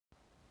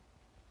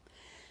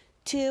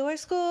To our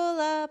school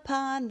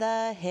upon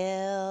the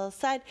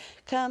hillside,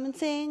 come and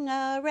sing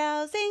a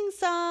rousing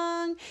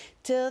song,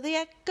 till the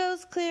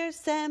echoes clear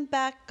send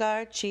back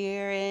our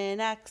cheer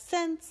in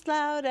accents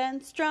loud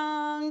and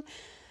strong.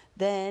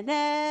 Then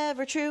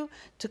ever true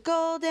to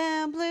gold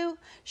and blue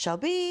shall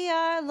be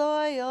our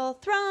loyal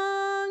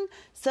throng.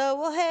 So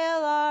we'll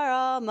hail our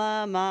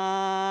alma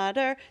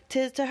mater,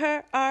 'tis to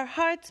her our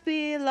hearts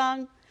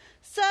belong.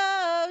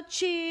 So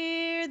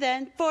cheer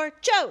then for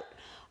Choate!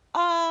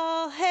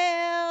 All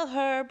hail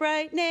her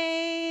bright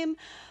name.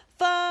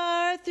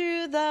 Far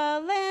through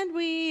the land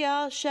we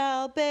all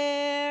shall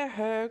bear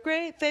her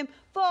great fame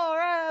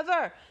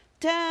forever.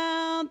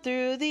 Down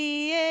through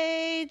the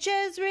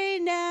ages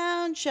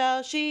renowned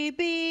shall she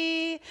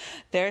be.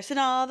 Fairest in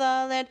all the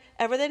land,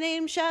 ever the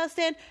name shall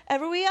stand.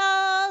 Ever we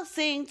all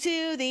sing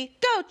to thee.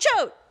 Go,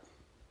 Choate!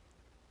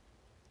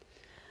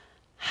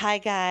 Hi,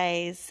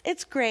 guys.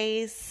 It's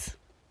Grace.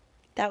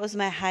 That was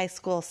my high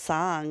school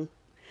song.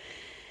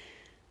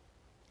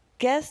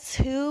 Guess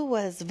who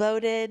was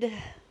voted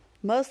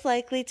most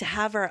likely to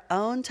have her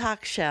own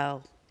talk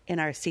show in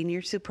our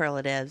senior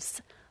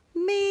superlatives?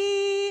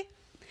 Me.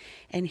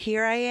 And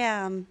here I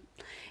am,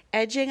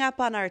 edging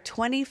up on our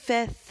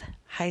 25th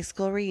high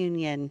school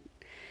reunion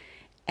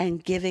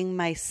and giving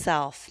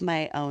myself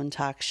my own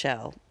talk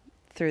show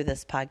through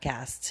this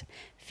podcast.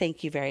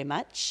 Thank you very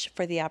much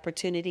for the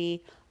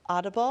opportunity,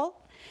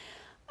 Audible.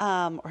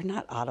 Or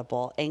not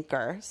Audible,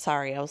 Anchor.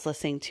 Sorry, I was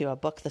listening to a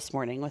book this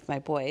morning with my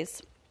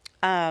boys.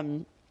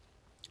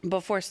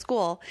 Before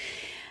school.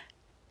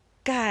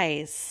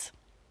 Guys,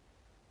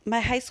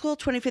 my high school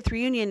 25th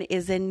reunion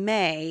is in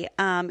May.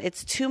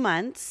 It's 2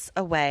 months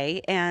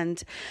away,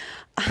 and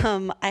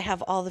I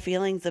have all the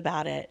feelings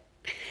about it.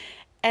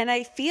 And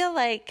I feel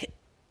like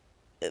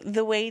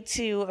the way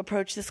to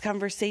approach this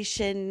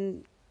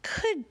conversation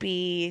could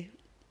be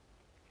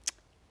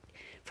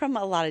from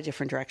a lot of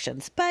different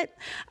directions, but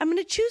I'm going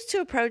to choose to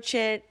approach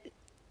it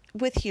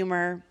with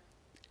humor,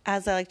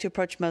 as I like to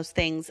approach most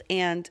things,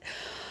 and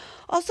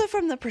also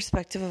from the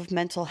perspective of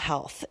mental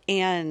health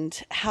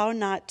and how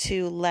not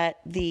to let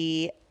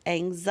the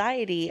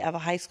anxiety of a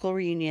high school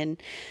reunion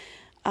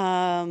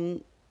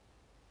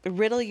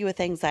riddle you with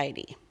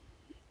anxiety.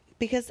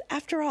 Because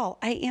after all,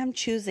 I am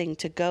choosing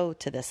to go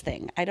to this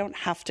thing. I don't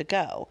have to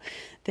go.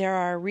 There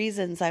are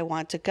reasons I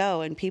want to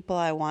go and people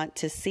I want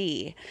to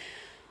see.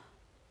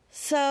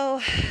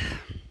 So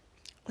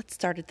let's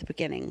start at the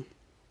beginning.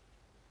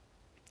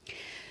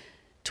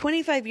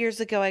 25 years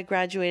ago, I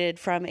graduated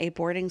from a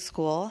boarding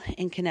school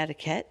in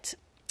Connecticut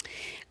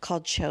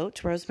called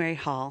Choate, Rosemary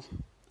Hall.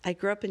 I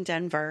grew up in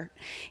Denver,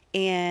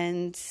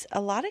 and a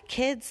lot of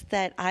kids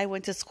that I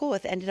went to school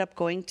with ended up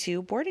going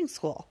to boarding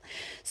school.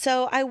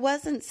 So I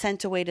wasn't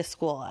sent away to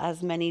school,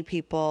 as many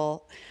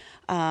people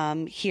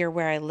here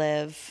where I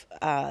live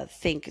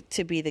think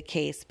to be the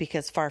case,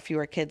 because far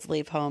fewer kids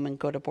leave home and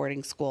go to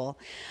boarding school.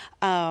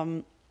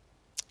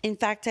 In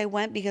fact, I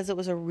went because it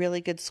was a really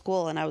good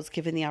school and I was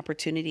given the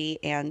opportunity.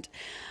 And,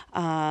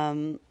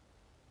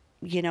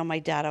 my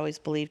dad always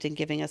believed in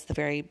giving us the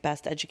very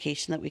best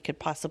education that we could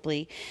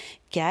possibly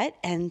get.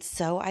 And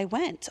so I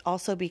went.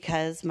 Also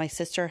because my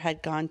sister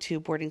had gone to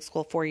boarding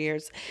school 4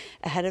 years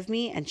ahead of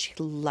me and she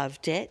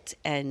loved it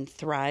and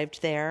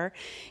thrived there.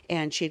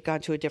 And she had gone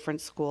to a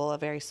different school, a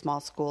very small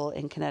school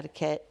in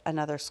Connecticut,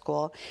 another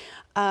school.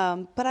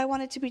 But I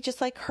wanted to be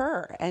just like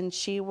her, and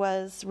she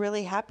was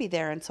really happy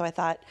there. And so I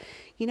thought,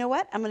 you know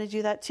what? I'm going to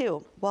do that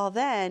too. Well,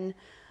 then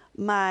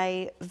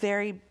my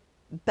very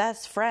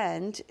best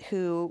friend,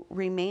 who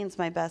remains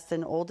my best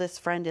and oldest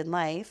friend in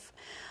life,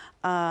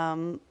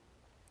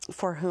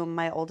 for whom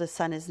my oldest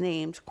son is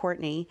named,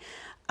 Courtney,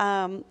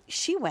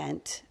 she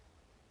went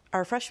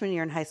our freshman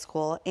year in high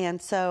school.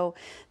 And so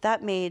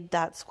that made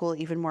that school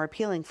even more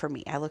appealing for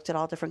me. I looked at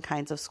all different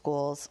kinds of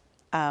schools.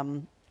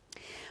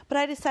 But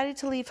I decided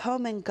to leave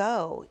home and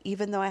go,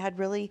 even though I had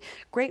really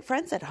great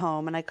friends at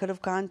home and I could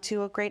have gone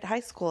to a great high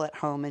school at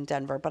home in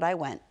Denver, but I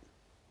went.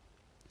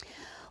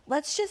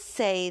 Let's just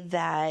say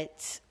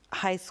that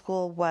high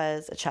school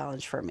was a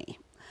challenge for me.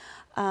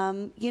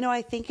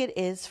 I think it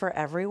is for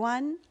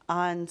everyone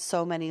on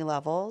so many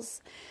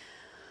levels.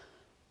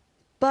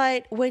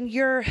 But when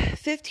you're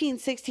 15,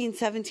 16,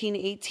 17,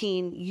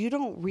 18, you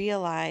don't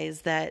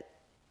realize that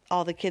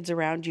all the kids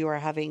around you are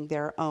having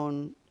their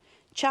own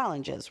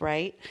challenges,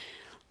 right?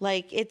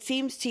 Like, it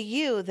seems to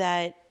you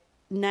that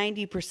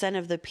 90%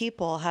 of the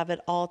people have it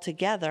all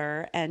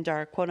together and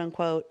are quote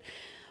unquote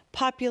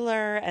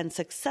popular and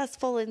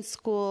successful in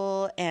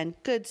school and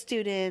good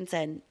students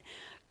and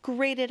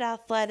great at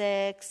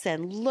athletics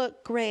and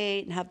look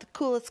great and have the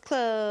coolest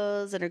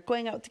clothes and are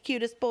going out with the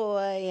cutest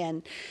boy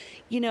and,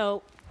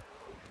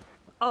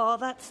 all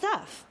that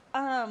stuff.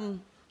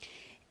 And,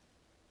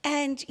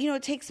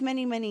 it takes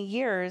many, many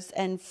years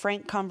and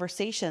frank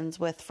conversations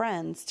with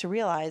friends to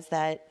realize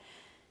that,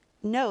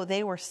 no,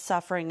 they were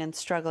suffering and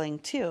struggling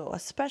too,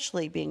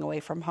 especially being away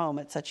from home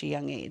at such a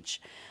young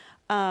age.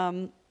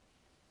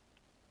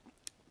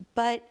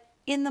 But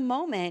in the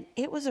moment,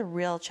 it was a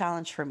real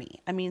challenge for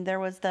me. I mean, there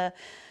was the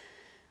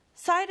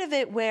side of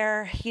it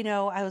where,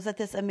 I was at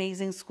this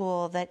amazing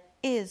school that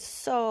is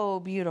so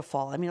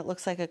beautiful. I mean, it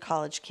looks like a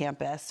college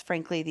campus.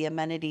 Frankly, the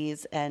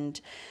amenities and,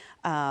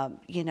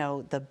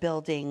 the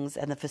buildings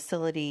and the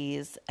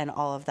facilities and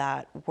all of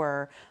that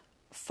were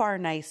far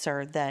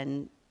nicer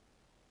than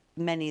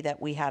many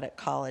that we had at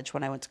college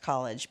when I went to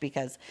college,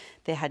 because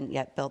they hadn't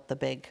yet built the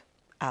big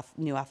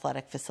new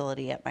athletic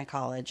facility at my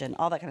college and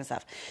all that kind of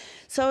stuff.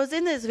 So I was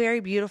in this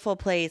very beautiful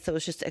place that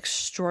was just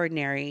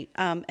extraordinary.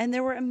 And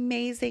there were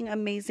amazing,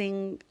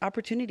 amazing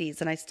opportunities.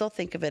 And I still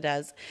think of it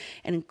as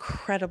an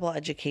incredible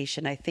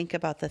education. I think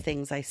about the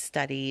things I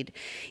studied.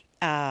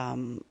 I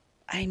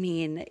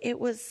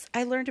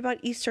learned about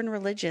Eastern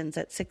religions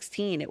at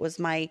 16. It was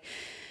my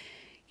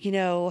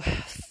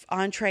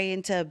entree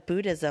into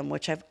Buddhism,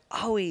 which I've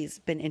always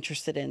been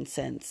interested in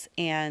since.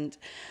 And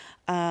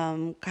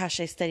I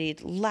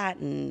studied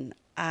Latin.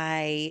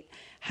 I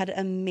had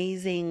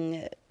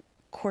amazing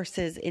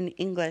courses in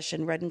English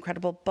and read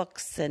incredible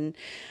books. And,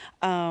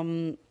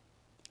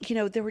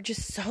 there were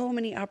just so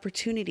many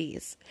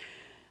opportunities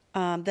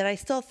that I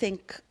still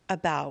think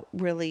about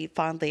really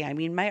fondly. I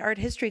mean, my art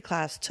history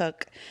class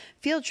took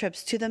field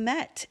trips to the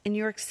Met in New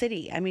York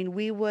City. I mean,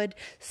 we would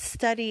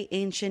study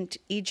ancient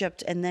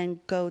Egypt and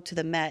then go to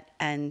the Met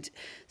and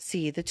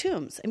see the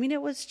tombs. I mean,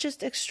 it was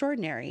just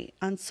extraordinary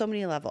on so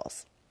many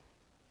levels.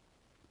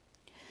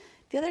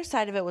 The other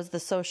side of it was the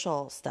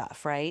social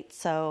stuff, right?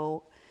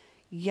 So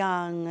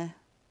young,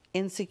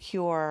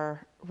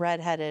 insecure,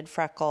 redheaded,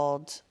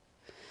 freckled,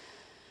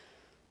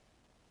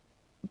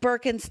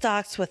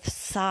 Birkenstocks with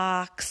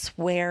socks,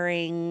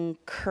 wearing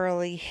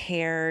curly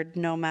haired,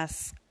 no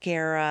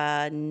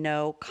mascara,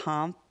 no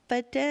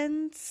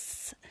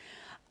confidence,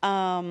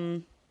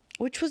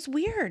 which was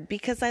weird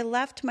because I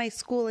left my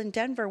school in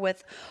Denver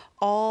with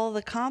all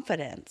the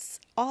confidence.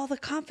 I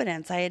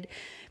had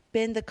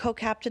been the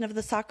co-captain of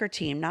the soccer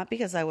team, not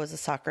because I was a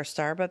soccer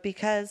star, but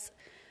because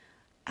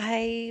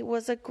I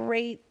was a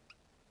great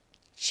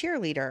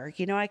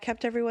cheerleader. I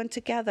kept everyone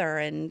together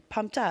and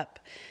pumped up.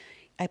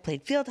 I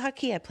played field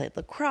hockey. I played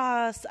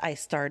lacrosse. I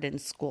starred in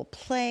school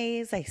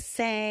plays. I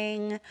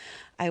sang.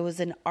 I was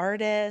an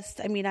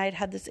artist. I mean, I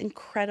had this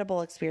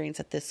incredible experience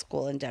at this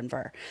school in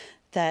Denver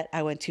that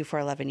I went to for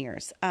 11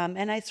 years.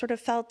 And I sort of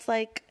felt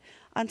like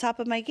on top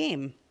of my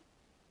game.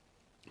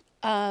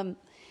 And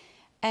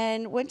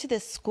went to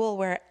this school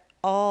where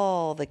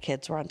all the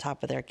kids were on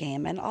top of their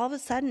game. And all of a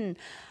sudden,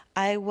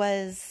 I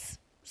was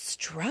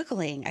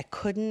struggling. I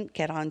couldn't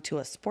get onto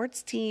a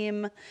sports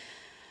team.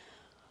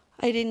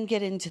 I didn't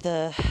get into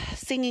the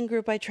singing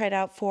group I tried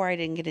out for. I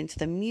didn't get into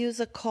the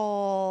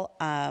musical.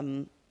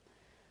 Oh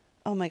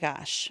my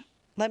gosh.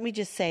 Let me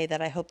just say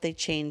that I hope they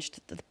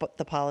changed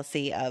the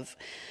policy of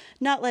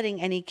not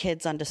letting any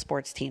kids onto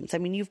sports teams. I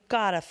mean, you've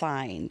got to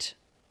find,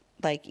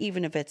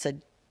 even if it's a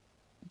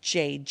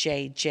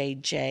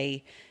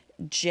JJJJ,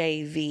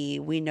 JV,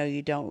 we know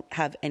you don't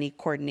have any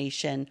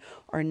coordination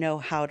or know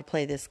how to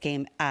play this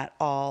game at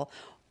all.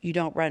 You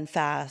don't run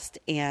fast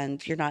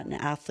and you're not an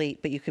athlete,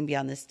 but you can be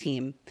on this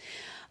team.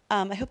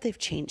 I hope they've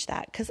changed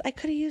that because I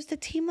could have used a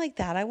team like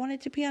that. I wanted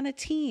to be on a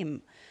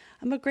team.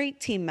 I'm a great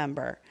team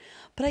member,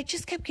 but I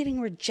just kept getting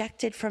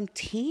rejected from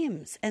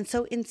teams. And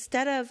so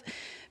instead of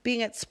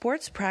being at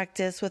sports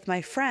practice with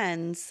my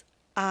friends,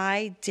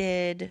 I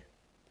did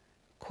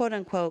quote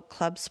unquote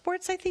club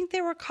sports, I think they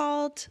were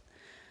called,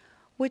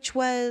 which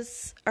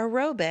was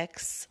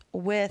aerobics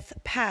with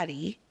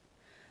Patty,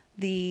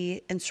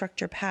 the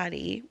instructor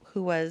Patty,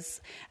 who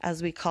was,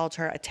 as we called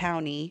her, a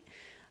townie.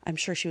 I'm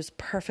sure she was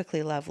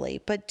perfectly lovely.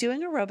 But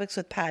doing aerobics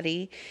with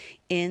Patty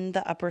in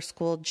the upper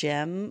school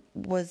gym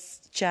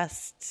was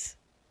just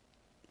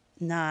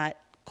not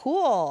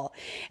cool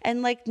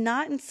and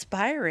not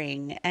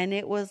inspiring. And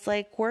it was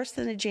worse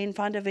than a Jane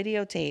Fonda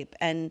videotape.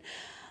 And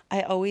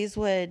I always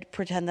would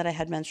pretend that I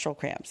had menstrual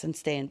cramps and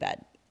stay in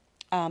bed.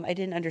 I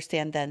didn't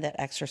understand then that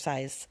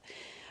exercise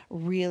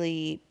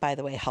really, by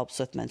the way, helps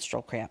with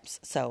menstrual cramps.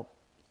 So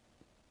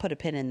put a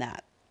pin in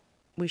that.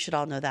 We should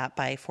all know that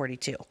by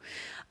 42.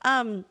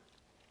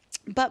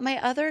 But my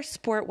other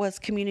sport was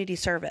community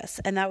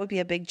service. And that would be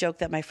a big joke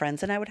that my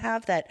friends and I would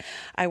have, that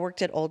I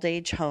worked at old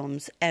age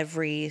homes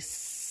every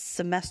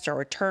semester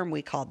or term,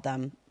 we called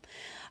them.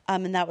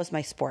 And that was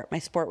my sport. My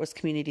sport was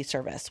community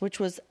service, which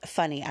was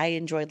funny. I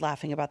enjoyed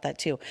laughing about that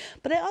too.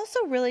 But I also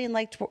really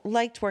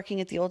liked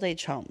working at the old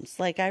age homes.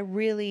 I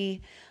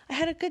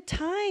had a good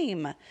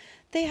time.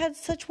 They had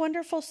such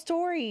wonderful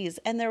stories.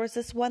 And there was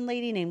this one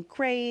lady named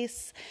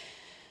Grace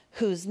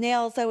whose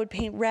nails I would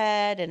paint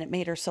red, and it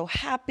made her so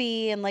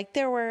happy. And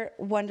there were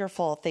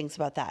wonderful things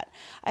about that.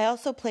 I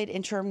also played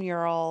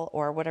intramural,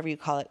 or whatever you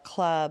call it,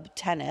 club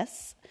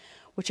tennis,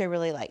 which I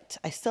really liked.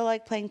 I still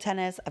like playing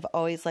tennis. I've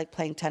always liked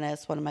playing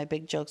tennis. One of my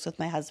big jokes with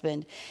my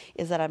husband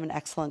is that I'm an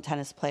excellent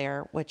tennis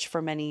player, which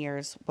for many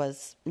years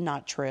was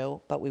not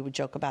true, but we would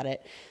joke about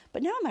it.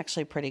 But now I'm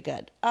actually pretty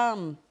good.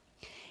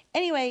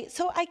 Anyway,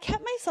 so I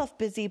kept myself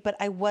busy, but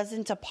I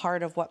wasn't a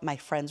part of what my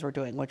friends were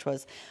doing, which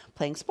was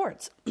playing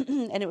sports.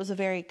 And it was a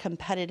very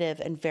competitive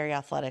and very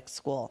athletic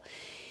school.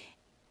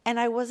 And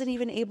I wasn't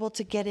even able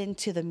to get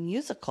into the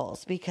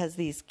musicals because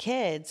these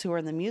kids who were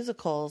in the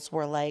musicals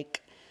were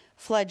like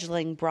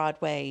fledgling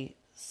Broadway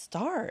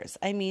stars.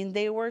 I mean,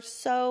 they were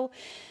so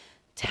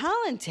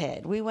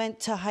talented. We went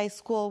to high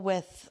school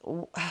with,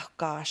 oh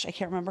gosh, I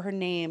can't remember her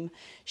name.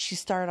 She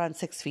started on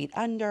 6 Feet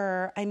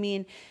Under. I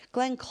mean,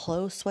 Glenn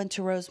Close went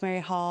to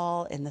Rosemary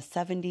Hall in the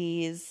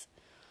 70s.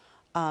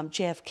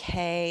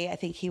 JFK, I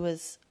think he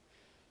was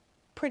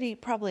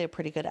probably a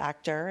pretty good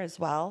actor as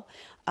well.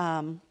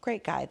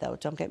 Great guy though,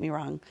 don't get me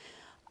wrong.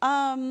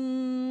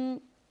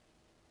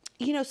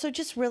 So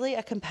just really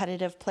a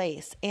competitive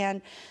place.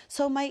 And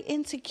so my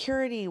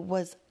insecurity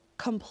was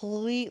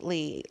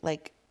completely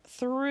like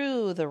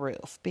through the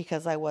roof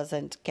because I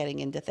wasn't getting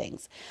into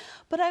things.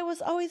 But I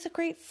was always a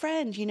great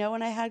friend,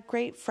 and I had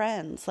great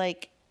friends,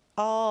 like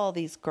all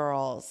these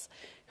girls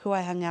who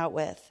I hung out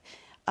with.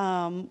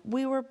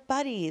 We were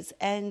buddies,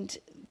 and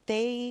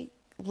they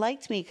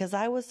liked me because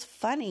I was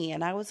funny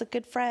and I was a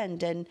good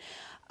friend. And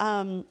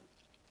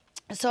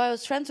so I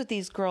was friends with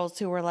these girls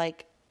who were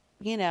like,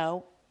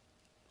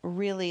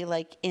 really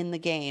like in the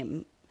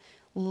game,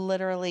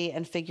 literally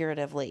and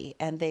figuratively,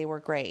 and they were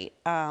great.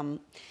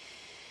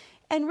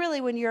 And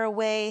really, when you're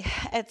away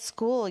at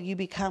school, you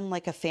become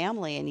like a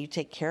family and you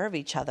take care of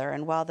each other.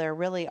 And while there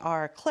really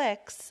are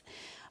cliques,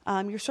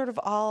 you're sort of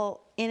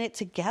all in it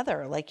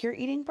together. Like you're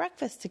eating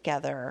breakfast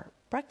together,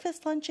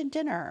 breakfast, lunch, and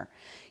dinner.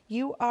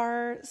 You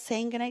are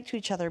saying goodnight to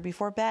each other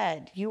before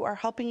bed. You are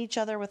helping each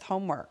other with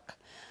homework.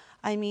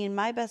 I mean,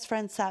 my best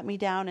friend sat me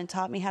down and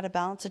taught me how to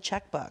balance a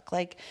checkbook.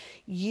 Like,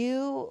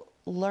 you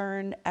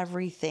learn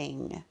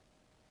everything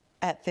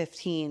at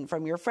 15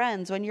 from your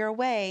friends when you're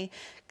away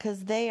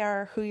because they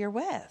are who you're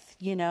with,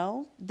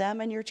 them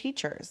and your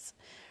teachers.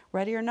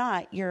 Ready or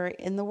not, you're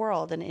in the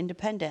world and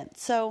independent.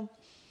 So,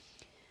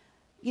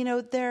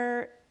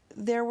 there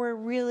were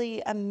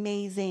really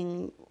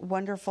amazing,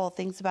 wonderful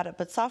things about it.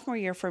 But sophomore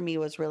year for me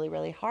was really,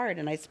 really hard.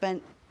 And I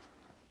spent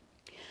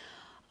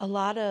a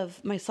lot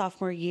of my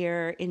sophomore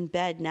year in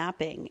bed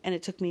napping. And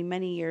it took me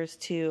many years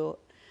to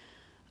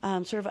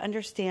sort of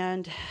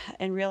understand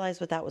and realize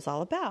what that was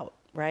all about,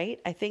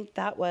 right? I think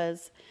that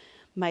was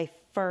my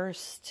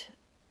first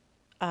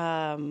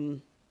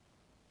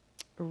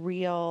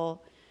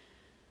real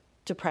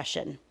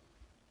depression,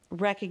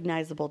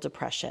 recognizable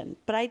depression.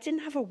 But I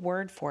didn't have a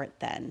word for it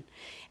then.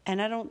 And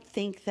I don't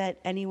think that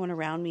anyone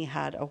around me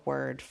had a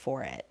word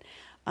for it.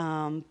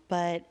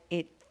 But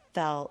it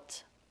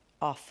felt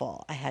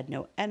awful. I had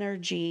no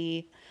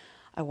energy.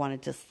 I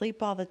wanted to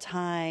sleep all the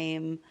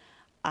time.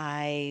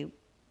 I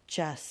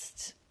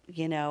just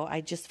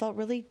felt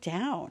really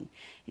down.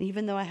 And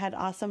even though I had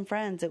awesome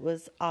friends, it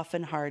was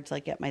often hard to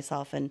get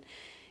myself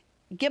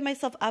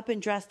up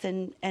and dressed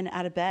and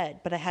out of bed.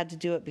 But I had to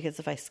do it because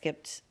if I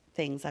skipped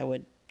things, I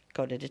would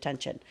go to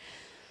detention.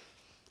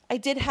 I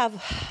did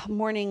have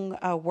morning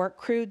work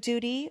crew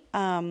duty.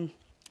 I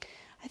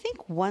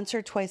think once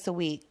or twice a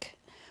week.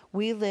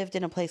 We lived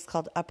in a place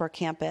called Upper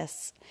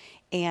Campus,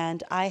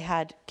 and I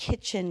had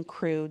kitchen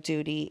crew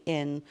duty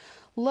in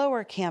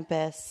Lower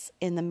Campus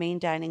in the main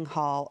dining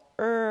hall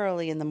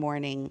early in the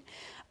morning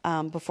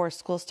before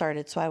school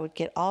started. So I would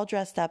get all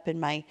dressed up in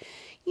my,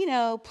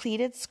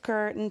 pleated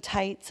skirt and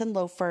tights and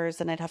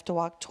loafers, and I'd have to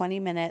walk 20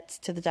 minutes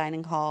to the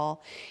dining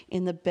hall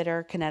in the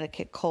bitter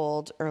Connecticut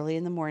cold early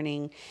in the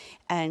morning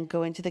and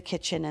go into the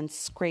kitchen and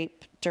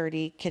scrape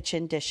dirty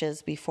kitchen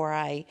dishes before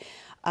I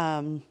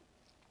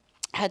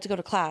had to go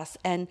to class.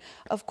 And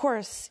of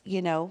course,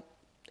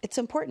 it's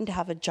important to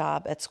have a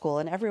job at school,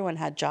 and everyone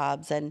had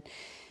jobs, and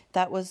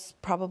that was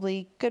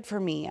probably good for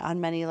me on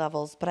many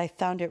levels, but I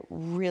found it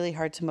really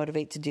hard to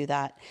motivate to do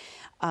that.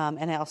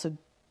 And I also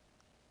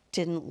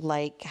didn't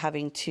like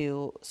having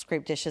to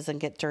scrape dishes and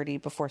get dirty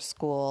before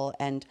school.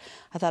 And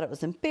I thought it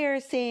was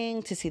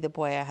embarrassing to see the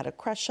boy I had a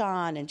crush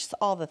on and just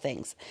all the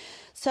things.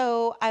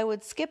 So I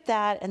would skip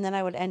that, and then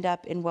I would end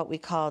up in what we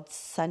called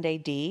Sunday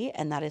D,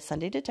 and that is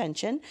Sunday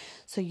detention.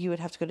 So you would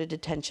have to go to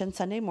detention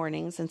Sunday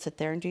mornings and sit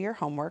there and do your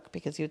homework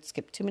because you would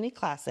skip too many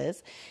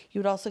classes.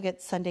 You would also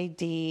get Sunday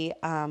D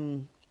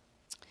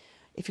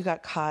if you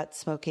got caught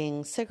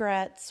smoking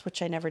cigarettes,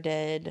 which I never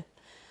did.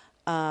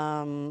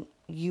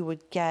 You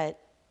would get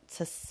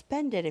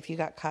suspended if you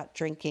got caught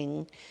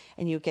drinking,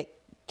 and you get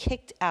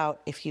kicked out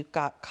if you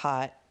got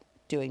caught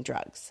doing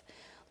drugs,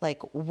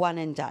 like one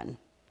and done.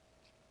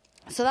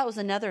 So that was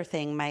another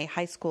thing. My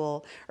high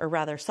school, or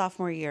rather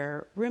sophomore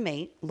year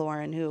roommate,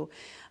 Lauren, who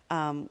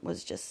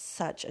was just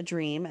such a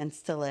dream and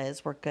still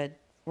is. We're good.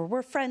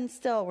 We're friends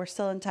still. We're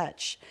still in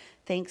touch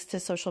thanks to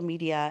social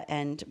media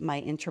and my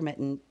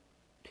intermittent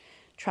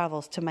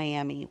travels to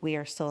Miami. We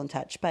are still in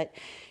touch. But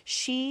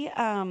she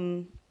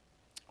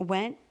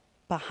went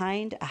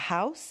behind a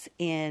house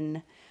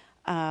in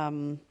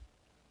town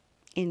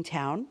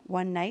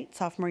one night,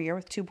 sophomore year,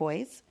 with two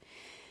boys.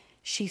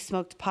 She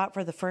smoked pot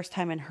for the first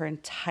time in her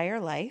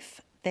entire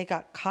life. They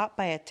got caught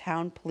by a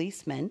town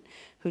policeman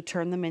who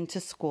turned them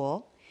into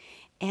school.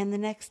 And the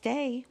next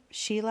day,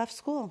 she left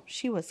school.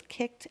 She was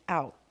kicked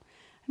out.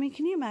 I mean,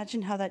 can you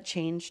imagine how that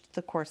changed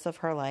the course of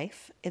her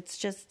life? It's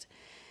just,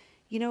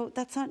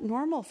 that's not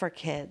normal for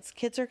kids.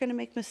 Kids are going to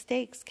make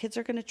mistakes. Kids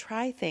are going to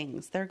try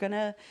things. They're going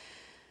to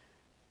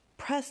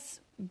push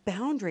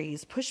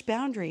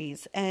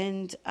boundaries.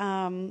 And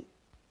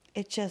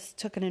it just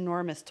took an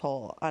enormous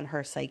toll on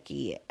her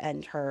psyche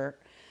and her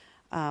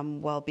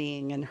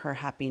well-being and her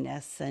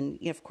happiness. And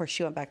of course,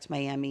 she went back to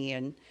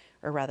Miami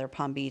or rather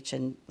Palm Beach,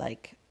 and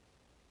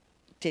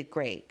did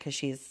great because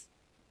she's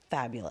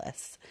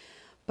fabulous.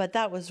 But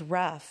that was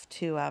rough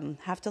to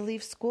have to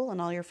leave school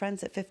and all your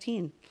friends at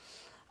 15.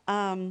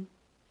 So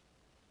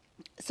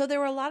there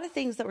were a lot of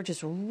things that were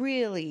just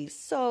really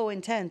so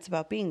intense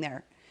about being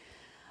there.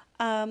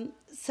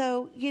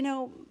 So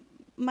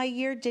my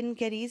year didn't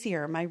get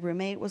easier. My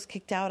roommate was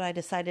kicked out. I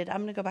decided I'm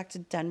going to go back to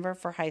Denver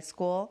for high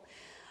school.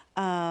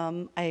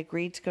 I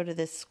agreed to go to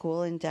this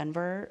school in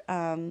Denver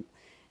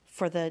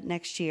for the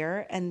next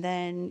year. And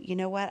then, you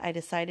know what? I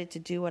decided to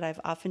do what I've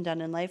often done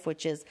in life,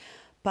 which is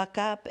buck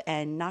up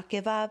and not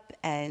give up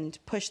and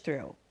push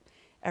through.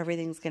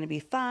 Everything's going to be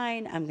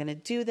fine. I'm going to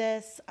do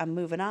this. I'm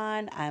moving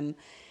on.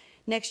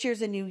 Next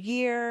year's a new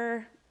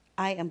year.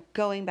 I am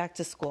going back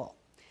to school.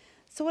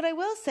 So what I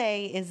will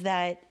say is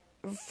that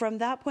from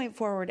that point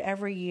forward,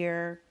 every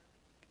year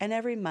and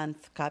every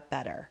month got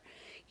better.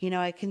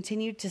 I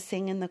continued to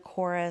sing in the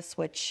chorus,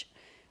 which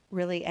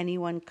really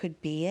anyone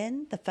could be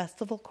in, the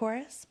festival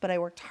chorus, but I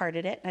worked hard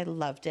at it and I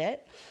loved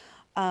it.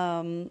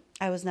 I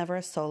was never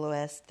a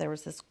soloist. There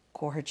was this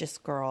gorgeous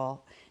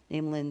girl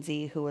named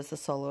Lindsay who was a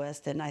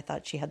soloist, and I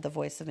thought she had the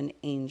voice of an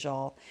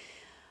angel.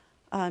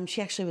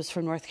 She actually was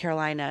from North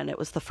Carolina, and it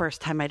was the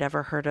first time I'd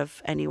ever heard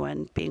of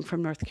anyone being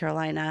from North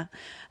Carolina.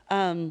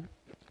 But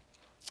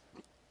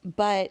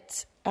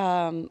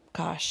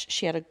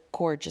she had a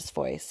gorgeous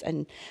voice,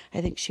 and I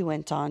think she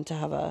went on to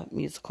have a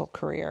musical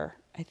career,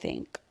 I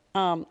think.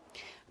 I'm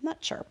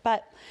not sure,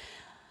 but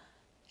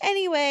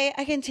anyway,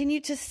 I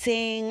continued to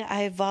sing.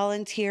 I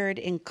volunteered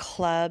in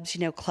clubs.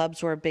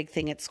 Clubs were a big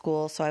thing at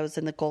school, so I was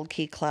in the Gold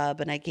Key Club,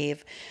 and I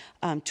gave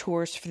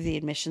tours for the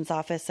admissions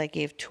office. I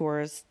gave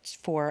tours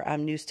for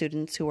new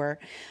students who were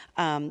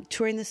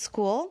touring the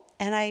school,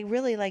 and I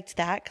really liked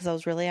that because I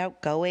was really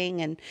outgoing,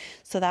 and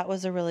so that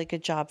was a really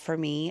good job for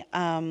me.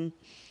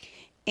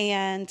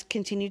 And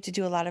continued to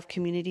do a lot of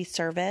community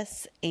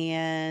service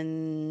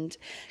and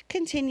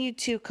continued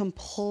to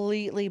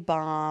completely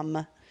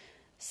bomb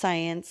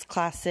science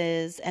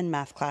classes and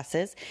math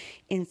classes.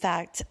 In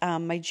fact,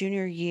 my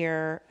junior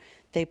year,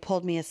 they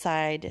pulled me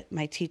aside,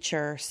 my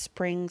teacher,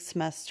 spring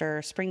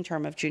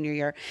term of junior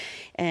year,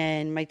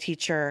 and my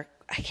teacher,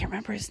 I can't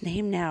remember his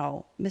name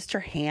now, Mr.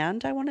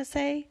 Hand, I want to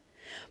say,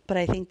 but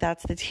I think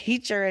that's the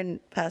teacher in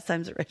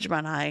Pastimes at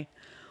Ridgemont High.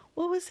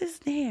 What was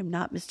his name?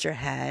 Not Mr.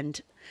 Hand.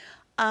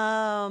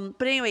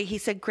 But anyway, he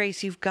said,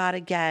 Grace, you've got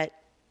to get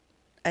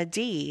a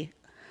D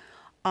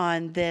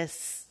on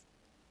this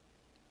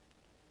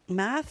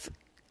math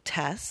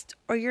test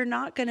or you're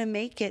not going to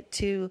make it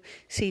to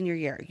senior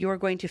year. You are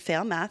going to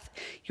fail math.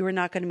 You are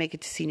not going to make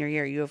it to senior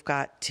year. You have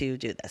got to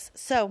do this.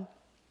 So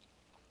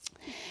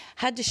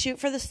had to shoot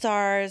for the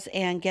stars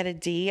and get a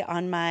D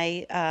on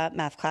my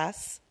math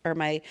class or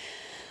my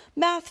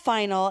math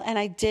final, and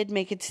I did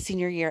make it to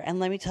senior year. And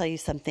let me tell you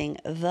something.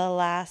 The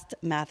last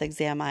math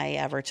exam I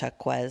ever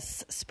took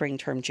was spring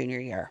term junior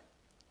year.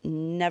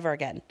 Never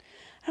again.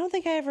 I don't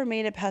think I ever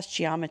made it past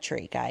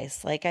geometry,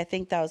 guys. I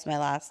think that was my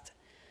last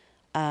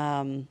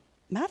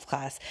math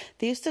class.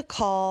 They used to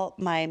call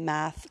my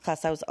math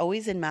class, I was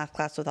always in math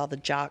class with all the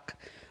jock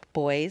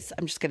boys.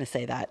 I'm just going to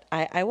say that.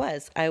 I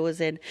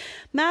was in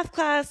math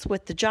class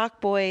with the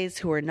jock boys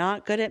who were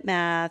not good at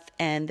math,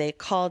 and they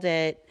called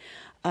it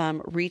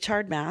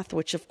retard math,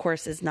 which of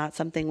course is not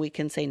something we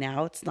can say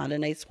now. It's not a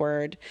nice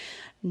word,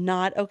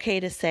 not okay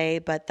to say,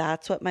 but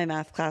that's what my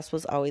math class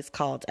was always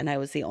called, and I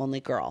was the only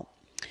girl.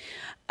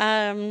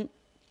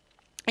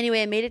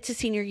 Anyway, I made it to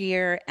senior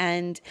year,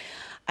 and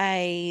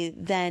I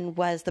then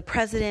was the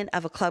president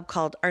of a club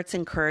called Arts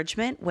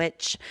Encouragement,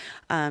 which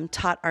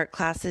taught art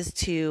classes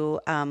to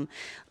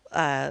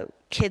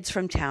kids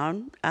from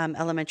town,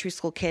 elementary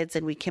school kids,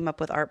 and we came up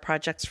with art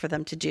projects for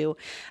them to do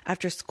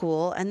after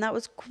school, and that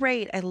was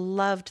great. I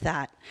loved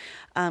that.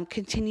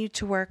 Continued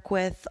to work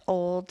with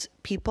old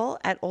people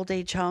at old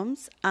age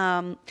homes,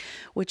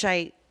 which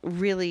I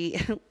really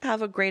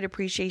have a great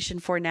appreciation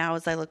for now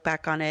as I look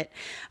back on it,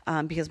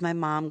 because my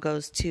mom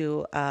goes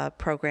to a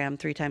program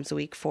 3 times a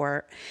week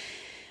for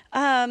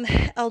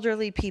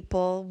elderly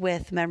people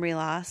with memory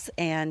loss,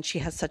 and she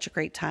has such a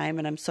great time,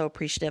 and I'm so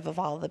appreciative of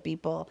all the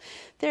people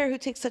there who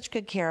take such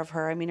good care of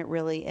her. I mean, it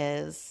really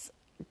is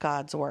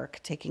God's work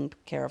taking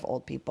care of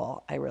old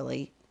people. I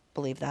really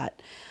believe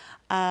that.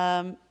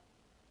 And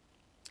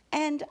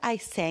I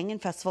sang in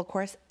festival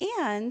chorus,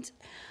 and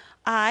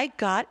I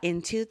got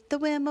into the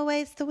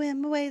Wimmaways,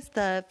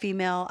 the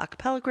female a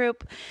cappella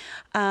group,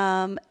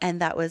 and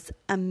that was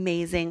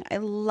amazing. I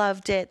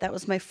loved it. That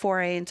was my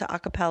foray into a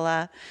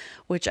cappella,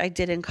 which I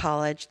did in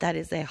college. That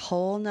is a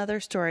whole nother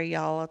story,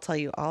 y'all. I'll tell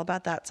you all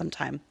about that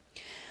sometime.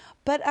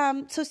 But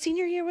so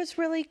senior year was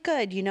really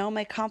good.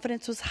 My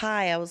confidence was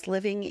high. I was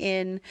living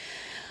in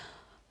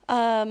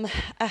a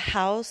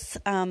house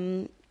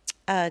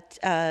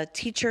a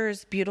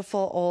teacher's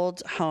beautiful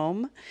old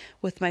home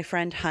with my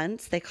friend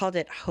Hunts. They called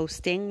it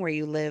hosting, where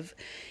you live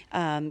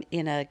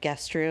in a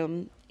guest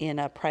room in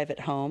a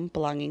private home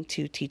belonging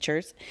to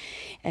teachers.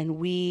 And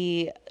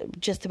we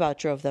just about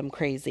drove them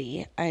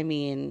crazy. I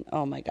mean,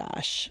 oh my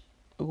gosh.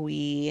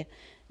 We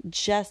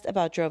just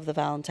about drove the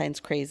Valentines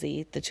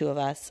crazy, the two of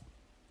us.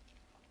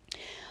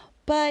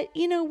 But,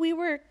 we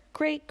were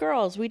great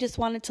girls. We just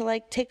wanted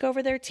to take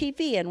over their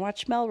TV and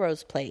watch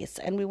Melrose Place.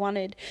 And we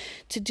wanted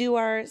to do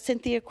our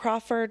Cynthia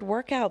Crawford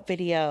workout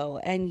video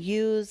and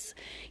use,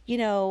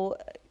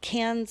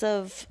 cans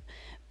of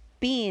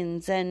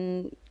beans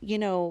and,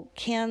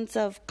 cans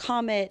of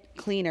Comet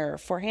cleaner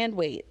for hand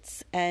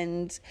weights.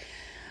 And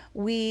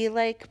we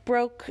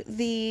broke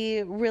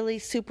the really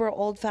super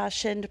old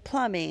fashioned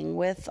plumbing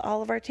with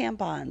all of our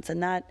tampons.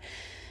 And that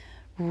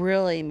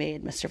really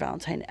made Mr.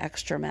 Valentine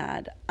extra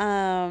mad.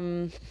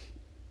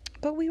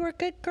 But we were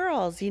good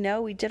girls,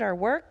 we did our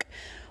work.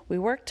 We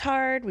worked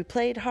hard. We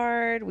played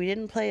hard. We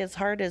didn't play as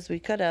hard as we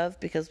could have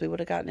because we would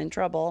have gotten in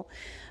trouble.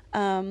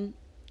 But,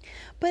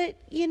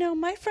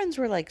 my friends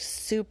were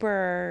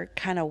super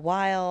kind of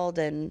wild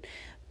and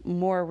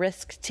more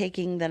risk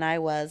taking than I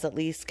was, at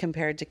least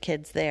compared to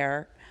kids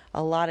there.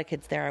 A lot of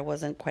kids there. I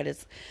wasn't quite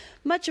as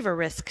much of a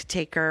risk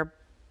taker,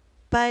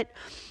 but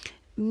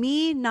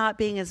me not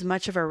being as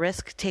much of a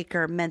risk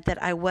taker meant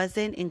that I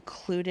wasn't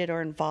included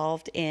or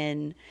involved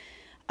in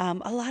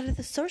a lot of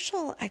the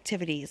social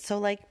activities.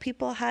 So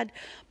people had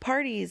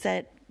parties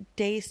at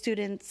day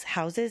students'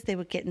 houses. They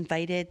would get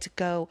invited to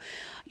go,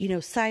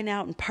 sign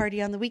out and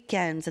party on the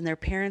weekends, and their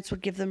parents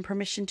would give them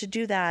permission to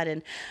do that.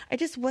 And I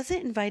just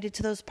wasn't invited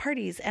to those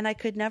parties. And I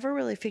could never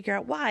really figure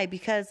out why,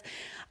 because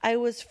I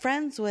was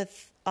friends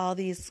with all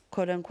these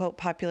quote unquote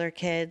popular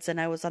kids,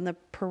 and I was on the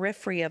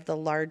periphery of the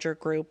larger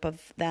group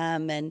of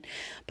them.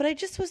 But I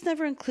just was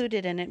never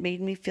included, and it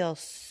made me feel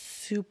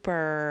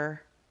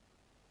super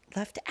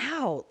left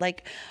out.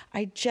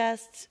 I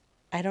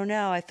don't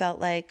know. I felt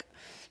like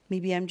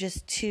maybe I'm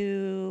just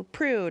too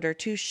prude or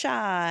too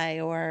shy,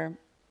 or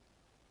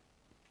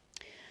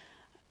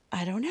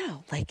I don't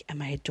know.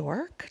 Am I a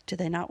dork? Do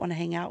they not want to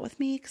hang out with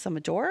me because I'm a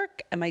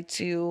dork? Am I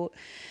too,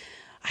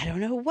 I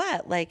don't know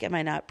what. Am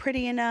I not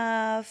pretty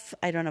enough?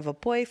 I don't have a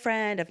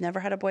boyfriend. I've never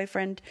had a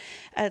boyfriend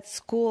at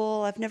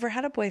school. I've never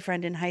had a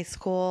boyfriend in high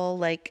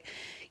school. At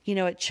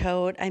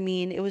Choate. I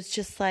mean, it was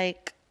just I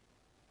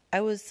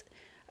was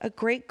a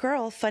great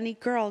girl, funny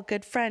girl,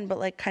 good friend,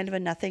 but kind of a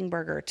nothing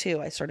burger too.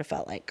 I sort of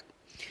felt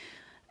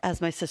as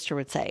my sister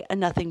would say, a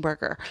nothing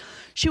burger.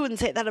 She wouldn't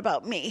say that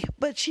about me,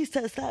 but she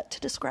says that to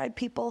describe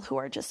people who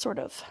are just sort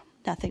of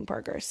nothing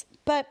burgers.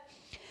 But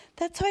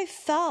that's how I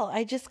felt.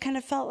 I just kind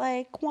of felt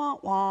wah,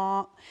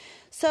 wah.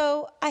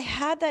 So I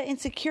had that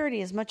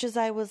insecurity as much as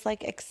I was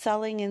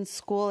excelling in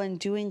school and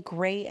doing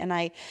great. And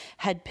I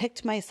had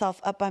picked myself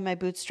up by my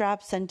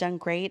bootstraps and done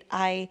great.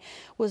 I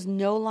was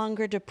no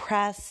longer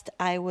depressed.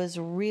 I was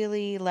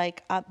really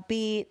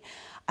upbeat.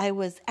 I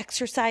was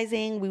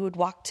exercising. We would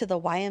walk to the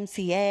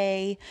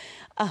YMCA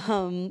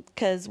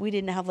because we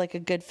didn't have a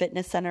good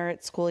fitness center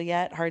at school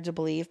yet. Hard to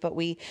believe, but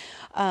we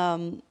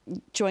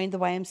joined the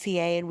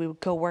YMCA and we would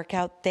go work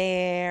out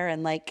there.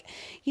 And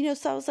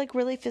so I was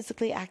really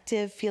physically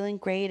active, feeling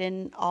great,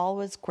 and all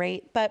was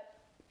great. But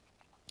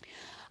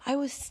I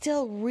was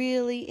still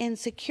really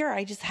insecure.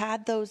 I just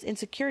had those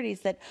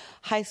insecurities that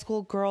high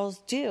school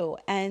girls do.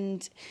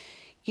 And,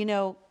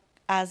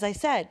 as I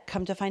said,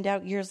 come to find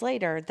out years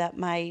later that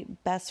my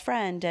best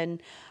friend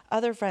and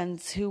other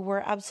friends who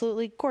were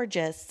absolutely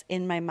gorgeous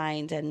in my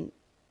mind and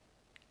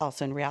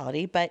also in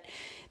reality, but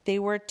they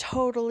were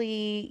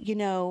totally,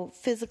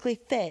 physically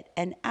fit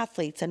and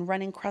athletes and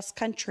running cross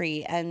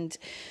country and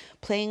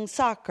playing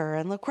soccer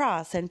and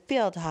lacrosse and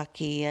field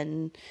hockey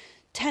and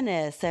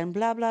tennis and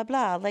blah, blah,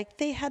 blah.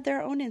 They had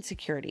their own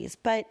insecurities,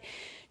 but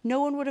no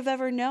one would have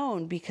ever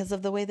known because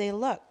of the way they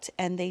looked.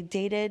 And they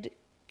dated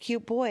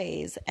cute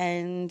boys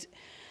and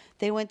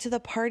they went to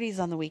the parties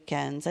on the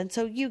weekends. And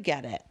so you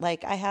get it.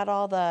 I had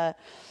all the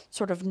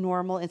sort of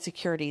normal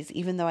insecurities,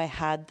 even though I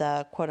had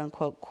the quote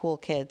unquote cool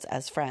kids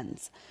as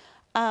friends.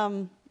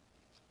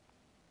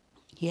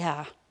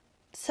 Yeah.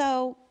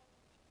 So,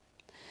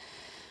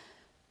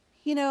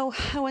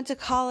 I went to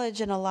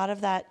college and a lot of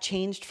that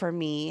changed for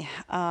me.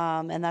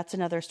 And that's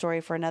another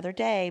story for another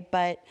day.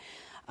 But,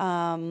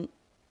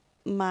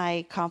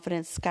 my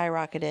confidence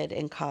skyrocketed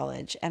in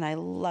college and I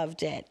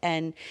loved it.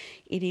 And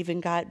it even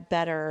got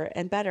better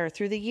and better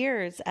through the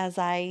years as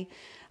I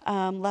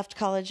left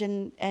college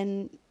and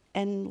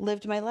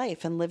lived my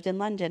life and lived in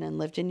London and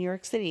lived in New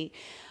York City.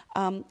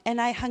 And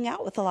I hung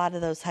out with a lot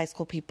of those high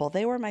school people.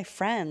 They were my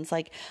friends.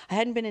 I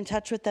hadn't been in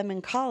touch with them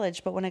in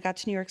college, but when I got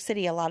to New York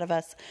City, a lot of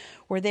us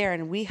were there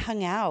and we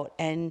hung out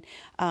and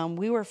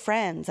we were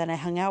friends. And I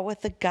hung out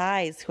with the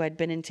guys who I'd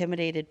been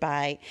intimidated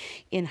by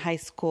in high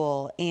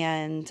school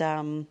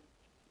and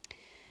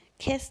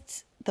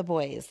kissed the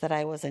boys that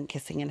I wasn't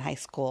kissing in high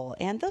school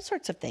and those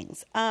sorts of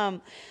things.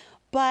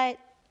 But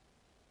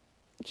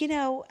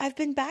I've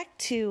been back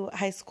to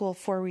high school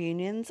for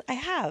reunions. I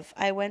have.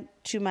 I went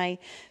to my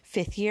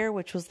 5th year,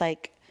 which was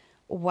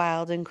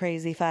wild and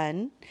crazy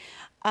fun.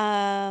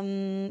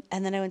 And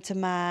then I went to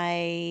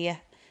my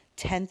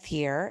 10th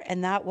year,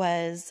 and that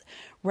was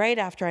right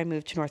after I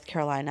moved to North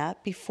Carolina,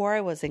 before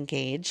I was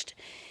engaged.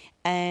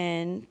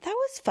 And that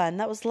was fun.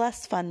 That was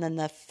less fun than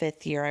the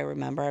 5th year, I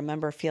remember. I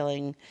remember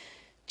feeling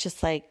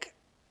just like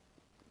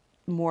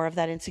more of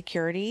that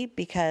insecurity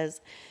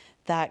because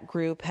that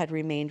group had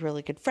remained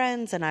really good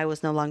friends, and I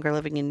was no longer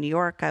living in New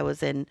York. I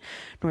was in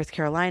North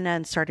Carolina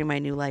and starting my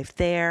new life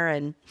there.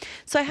 And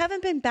so I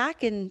haven't been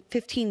back in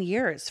 15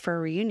 years for a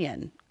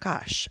reunion.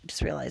 Gosh, I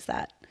just realized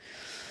that.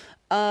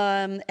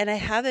 And I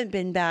haven't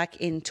been back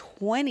in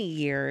 20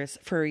 years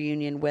for a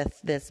reunion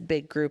with this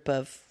big group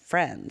of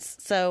friends.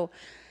 So,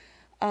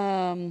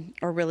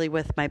 or really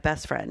with my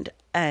best friend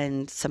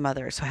and some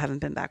others who I haven't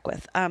been back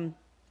with.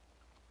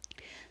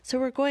 So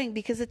we're going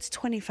because it's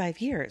 25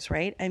 years,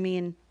 right? I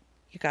mean,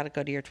 you got to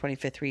go to your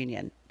 25th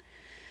reunion.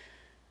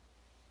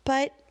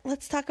 But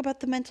let's talk about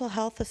the mental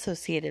health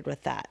associated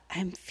with that.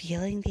 I'm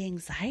feeling the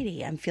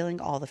anxiety. I'm feeling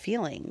all the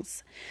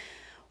feelings.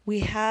 We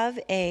have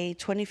a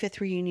 25th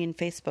reunion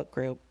Facebook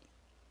group,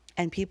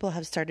 and people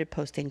have started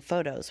posting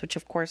photos, which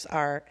of course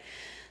are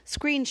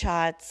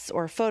screenshots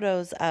or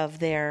photos of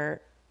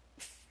their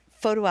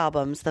photo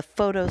albums, the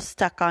photos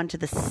stuck onto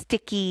the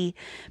sticky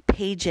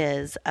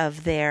pages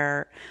of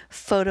their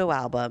photo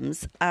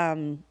albums.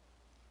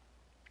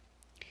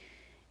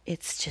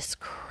 It's just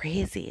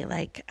crazy.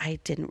 Like, I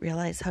didn't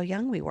realize how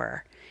young we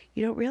were.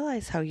 You don't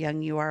realize how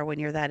young you are when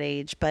you're that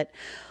age, but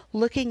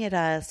looking at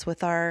us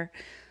with our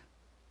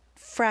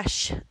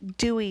fresh,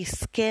 dewy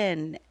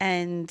skin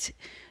and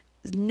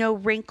no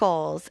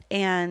wrinkles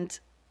and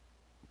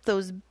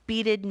those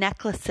beaded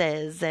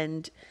necklaces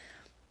and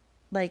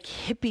like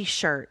hippie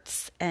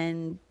shirts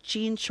and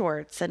jean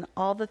shorts and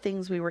all the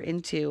things we were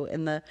into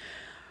in the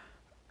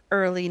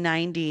early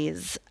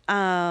 90s.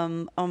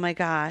 Oh my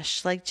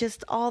gosh, like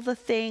just all the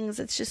things.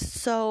 It's just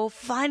so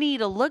funny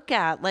to look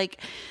at, like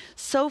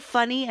so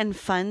funny and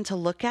fun to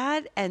look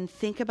at and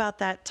think about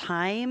that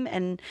time.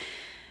 And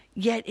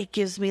yet it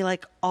gives me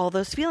like all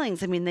those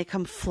feelings. I mean, they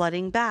come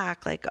flooding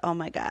back like, oh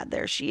my God,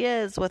 there she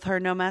is with her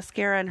no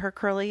mascara and her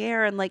curly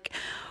hair and like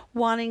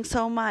wanting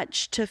so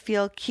much to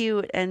feel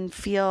cute and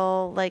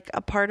feel like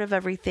a part of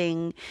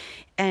everything.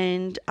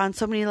 And on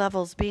so many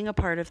levels being a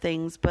part of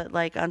things, but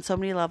like on so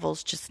many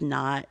levels, just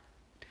not.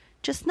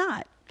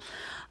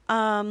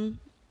 And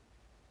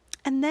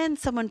then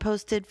someone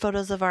posted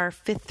photos of our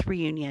 5th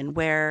reunion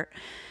where,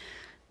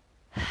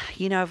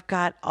 you know, I've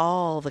got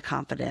all the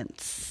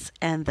confidence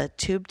and the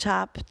tube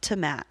top to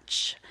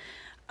match,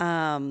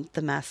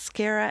 the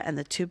mascara and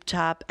the tube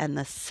top and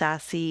the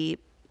sassiness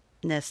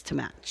to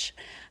match.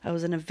 I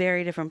was in a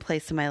very different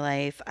place in my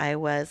life. I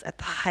was at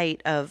the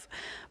height of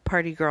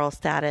party girl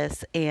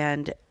status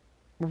and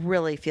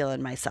really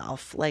feeling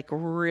myself.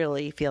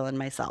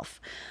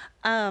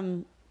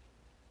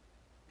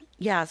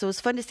 Yeah, so it was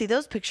fun to see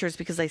those pictures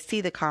because I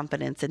see the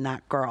confidence in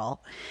that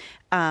girl,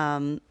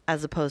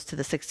 as opposed to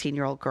the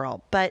 16-year-old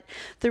girl. But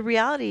the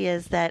reality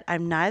is that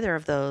I'm neither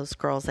of those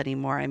girls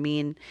anymore. I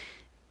mean,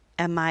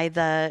 am I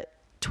the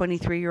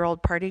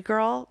 23-year-old party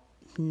girl?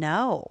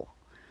 No.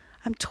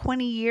 I'm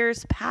 20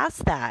 years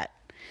past that.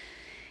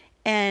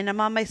 And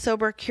I'm on my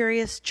sober,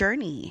 curious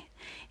journey.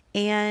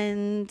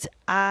 And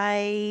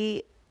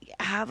I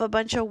have a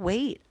bunch of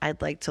weight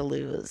I'd like to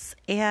lose.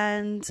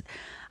 And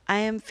I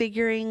am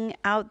figuring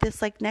out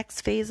this like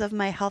next phase of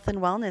my health and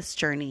wellness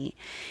journey.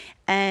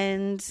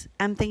 And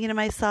I'm thinking to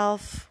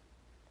myself,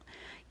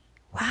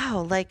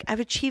 wow, like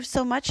I've achieved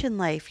so much in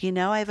life. You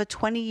know, I have a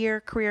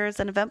 20-year career as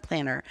an event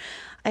planner.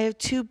 I have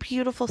 2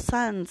 beautiful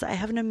sons. I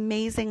have an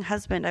amazing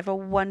husband. I have a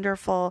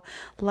wonderful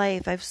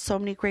life. I have so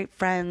many great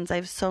friends. I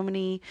have so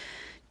many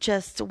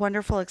just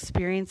wonderful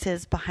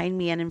experiences behind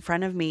me and in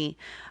front of me.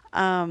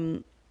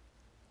 And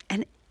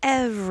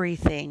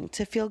everything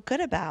to feel good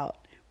about.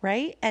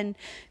 Right? And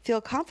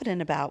feel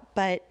confident about.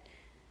 But,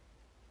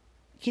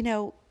 you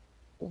know,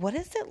 what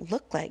does it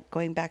look like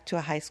going back to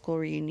a high school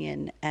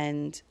reunion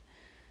and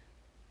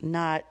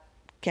not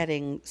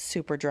getting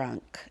super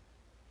drunk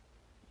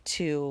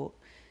to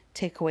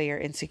take away your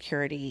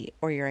insecurity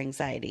or your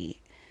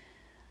anxiety?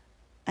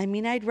 I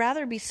mean, I'd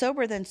rather be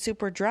sober than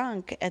super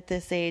drunk at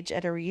this age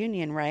at a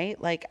reunion, right?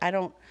 Like,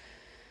 I'm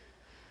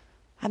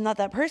not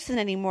that person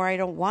anymore. I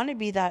don't want to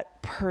be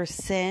that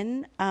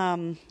person.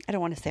 I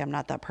don't want to say I'm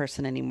not that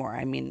person anymore.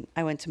 I mean,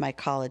 I went to my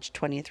college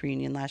 20th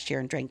reunion last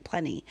year and drank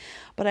plenty,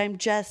 but I'm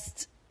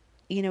just,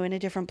 you know, in a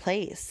different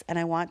place. And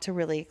I want to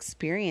really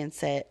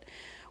experience it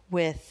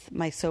with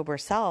my sober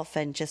self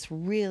and just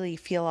really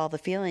feel all the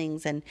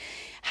feelings and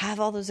have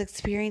all those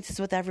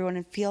experiences with everyone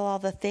and feel all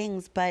the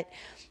things. But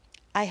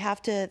I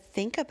have to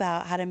think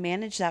about how to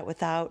manage that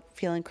without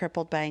feeling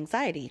crippled by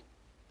anxiety.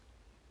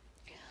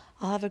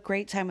 I'll have a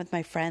great time with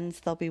my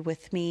friends. They'll be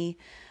with me.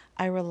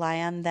 I rely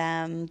on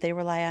them. They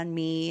rely on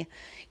me.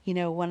 You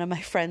know, one of my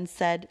friends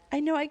said,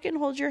 I know I can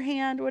hold your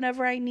hand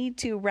whenever I need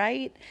to,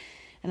 right?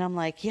 And I'm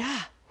like,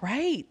 yeah,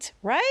 right.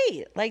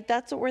 Like,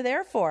 that's what we're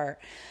there for.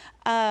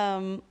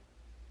 But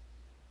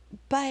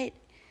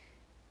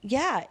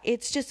yeah,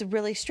 it's just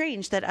really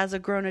strange that as a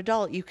grown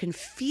adult, you can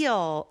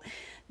feel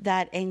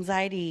that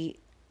anxiety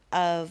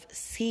of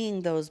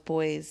seeing those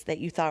boys that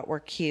you thought were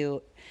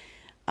cute,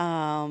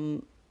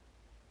 um,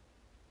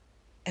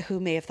 who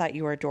may have thought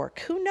you were a dork.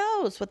 Who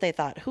knows what they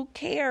thought? Who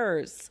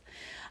cares?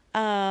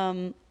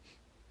 Um,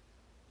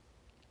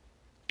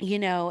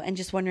 and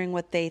just wondering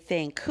what they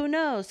think. Who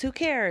knows? Who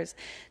cares?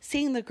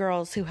 Seeing the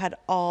girls who had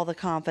all the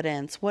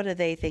confidence. What do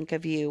they think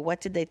of you?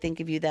 What did they think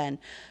of you then?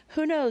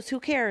 Who knows? Who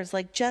cares?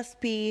 Like, just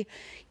be,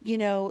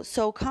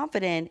 so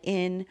confident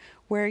in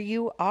where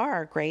you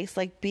are, Grace.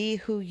 Like, be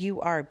who you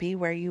are. Be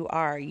where you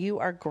are. You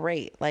are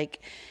great.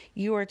 Like,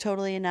 you are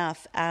totally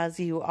enough as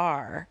you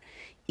are.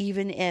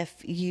 Even if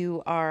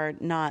you are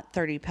not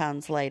 30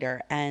 pounds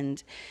lighter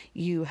and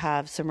you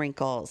have some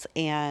wrinkles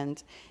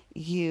and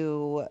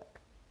you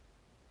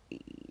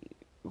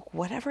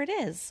whatever it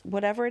is,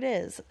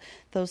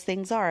 those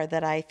things are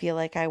that I feel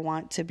like I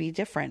want to be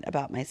different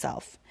about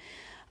myself.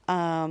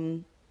 Yeah.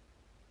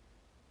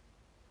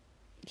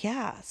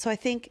 So I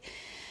think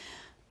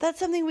that's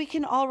something we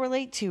can all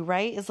relate to,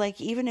 right? Is like,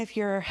 even if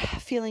you're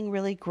feeling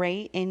really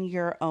great in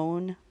your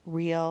own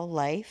real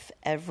life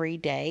every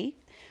day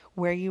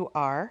where you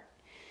are,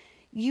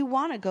 you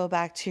want to go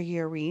back to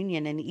your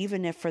reunion. And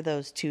even if for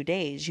those 2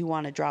 days you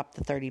want to drop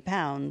the 30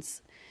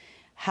 pounds,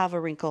 have a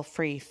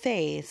wrinkle-free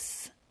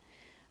face,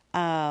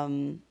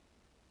 and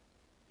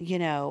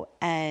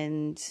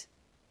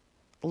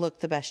look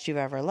the best you've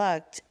ever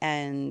looked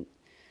and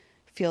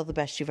feel the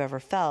best you've ever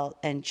felt,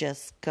 and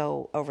just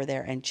go over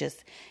there and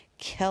just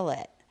kill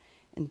it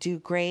and do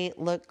great,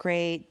 look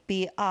great,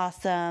 be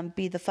awesome,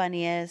 be the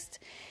funniest,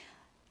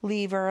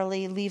 leave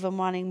early, leave them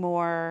wanting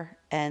more,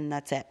 and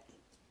that's it.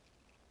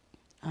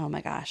 Oh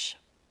my gosh.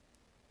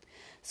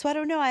 So I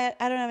don't know. I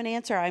don't have an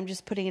answer. I'm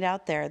just putting it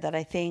out there that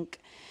I think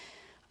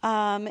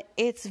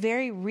it's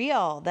very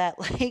real that,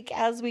 like,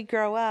 as we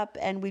grow up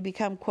and we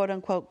become quote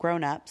unquote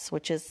grown-ups,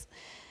 which is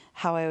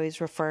how I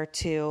always refer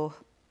to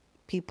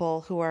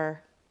people who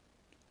are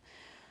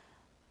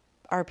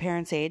our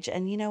parents' age.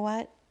 And you know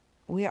what?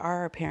 We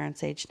are our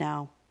parents' age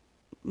now.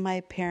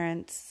 My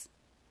parents'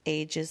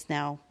 age is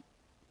now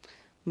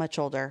much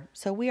older.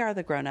 So we are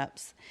the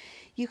grown-ups.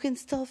 You can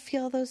still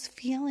feel those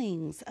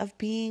feelings of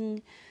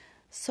being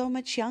so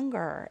much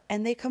younger,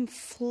 and they come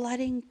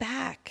flooding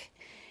back.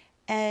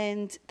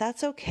 And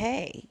that's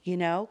okay,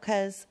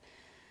 because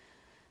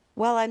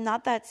while I'm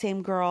not that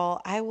same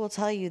girl, I will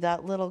tell you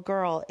that little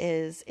girl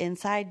is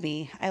inside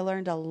me. I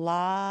learned a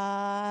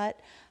lot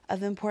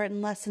of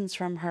important lessons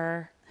from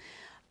her.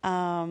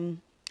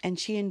 And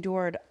she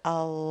endured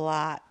a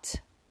lot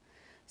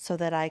so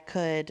that I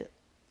could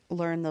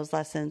learn those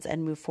lessons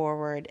and move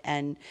forward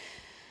and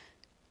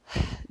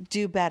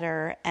do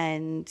better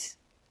and,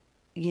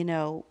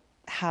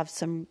 have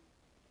some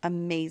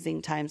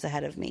amazing times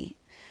ahead of me.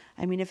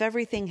 I mean, if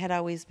everything had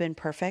always been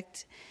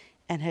perfect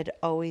and had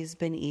always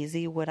been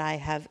easy, would I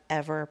have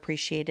ever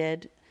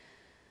appreciated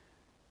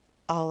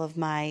all of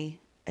my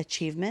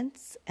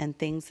achievements and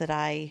things that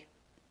I,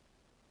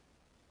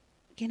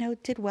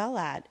 did well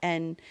at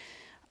and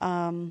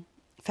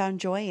found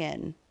joy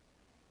in?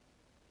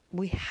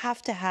 We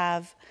have to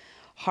have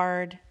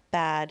hard,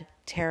 bad,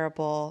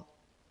 terrible,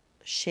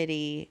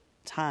 shitty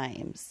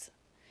times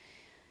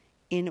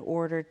in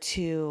order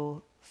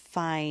to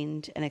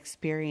find and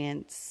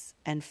experience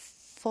and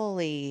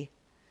fully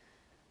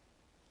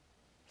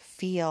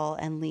feel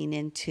and lean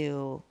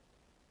into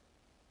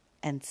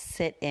and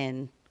sit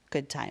in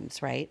good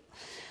times, right?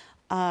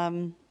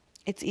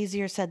 It's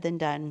easier said than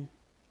done.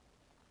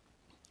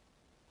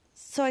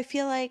 So I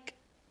feel like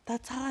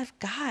that's all I've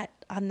got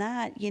on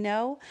that,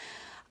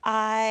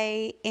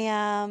 I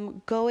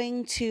am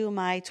going to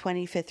my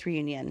 25th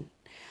reunion.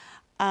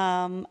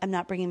 I'm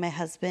not bringing my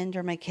husband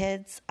or my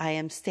kids. I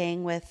am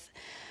staying with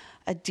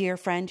a dear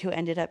friend who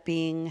ended up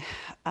being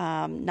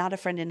not a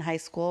friend in high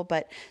school,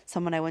 but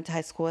someone I went to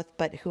high school with,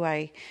 but who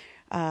I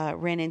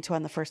ran into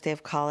on the first day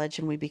of college,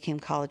 and we became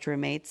college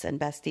roommates and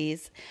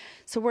besties.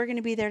 So we're going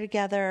to be there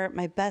together.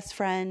 My best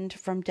friend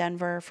from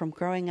Denver from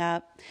growing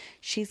up,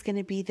 she's going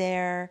to be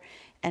there,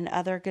 and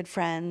other good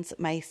friends.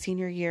 My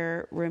senior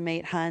year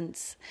roommate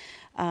Hunts.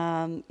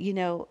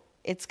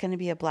 It's going to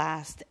be a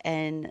blast.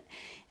 And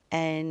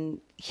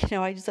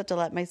I just have to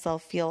let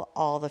myself feel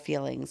all the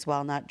feelings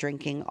while not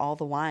drinking all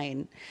the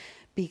wine,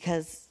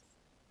 because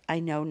I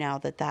know now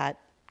that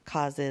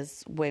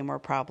causes way more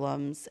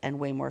problems and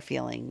way more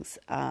feelings,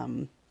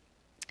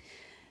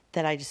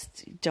 that I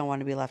just don't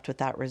want to be left with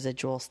that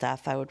residual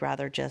stuff. I would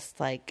rather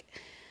just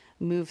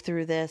move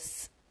through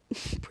this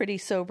pretty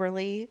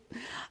soberly,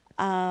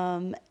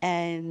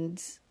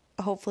 and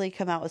hopefully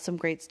come out with some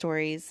great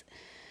stories,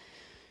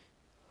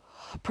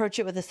 approach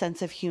it with a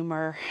sense of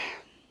humor,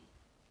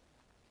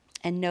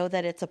 and know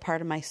that it's a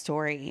part of my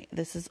story.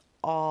 This is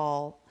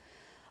all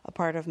a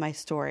part of my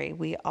story.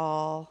 We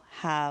all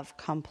have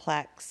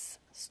complex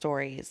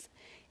stories,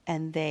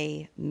 and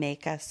they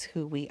make us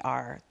who we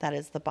are. That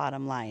is the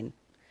bottom line.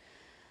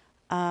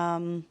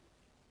 So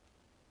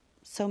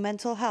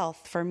mental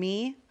health for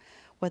me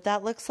What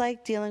that looks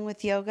like, dealing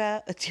with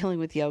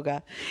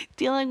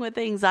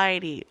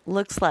anxiety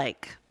looks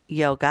like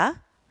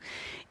yoga.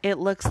 It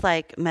looks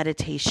like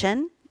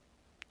meditation.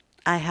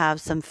 I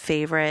have some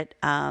favorite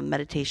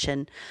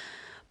meditation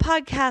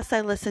podcasts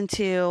I listen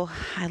to.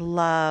 I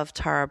love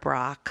Tara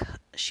Brach.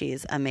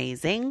 She's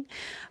amazing.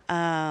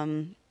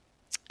 I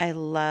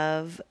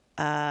love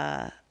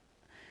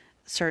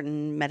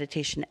certain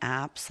meditation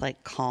apps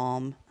like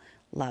Calm.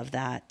 Love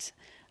that.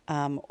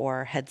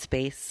 Or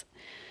Headspace.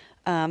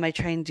 I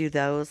try and do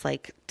those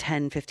like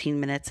 10, 15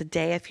 minutes a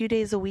day, a few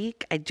days a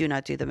week. I do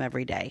not do them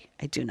every day.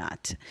 I do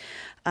not.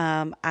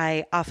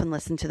 I often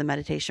listen to the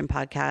meditation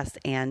podcast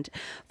and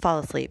fall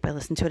asleep. I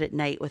listen to it at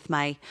night with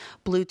my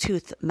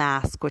Bluetooth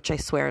mask, which I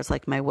swear is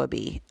like my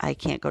whoopee. I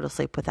can't go to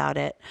sleep without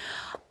it.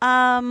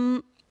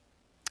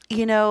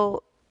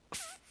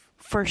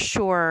 For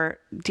sure,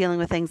 dealing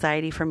with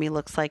anxiety for me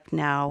looks like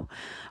now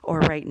or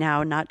right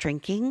now, not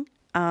drinking.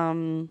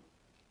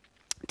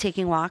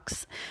 Taking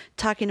walks,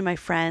 talking to my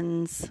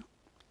friends,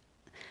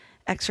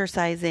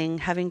 exercising,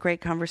 having great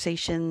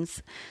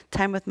conversations,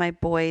 time with my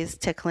boys,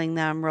 tickling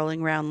them,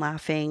 rolling around,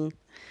 laughing,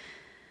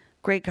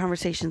 great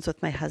conversations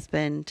with my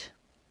husband.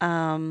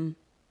 And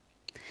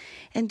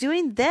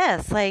doing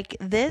this, like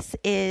this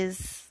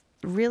is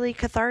really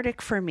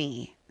cathartic for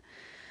me,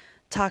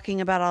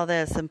 talking about all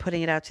this and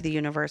putting it out to the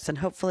universe. And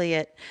hopefully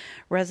it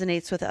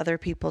resonates with other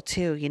people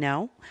too,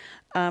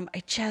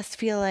 I just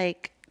feel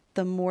like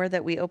the more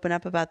that we open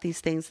up about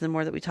these things, the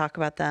more that we talk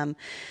about them,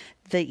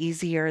 the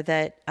easier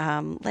that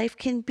life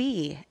can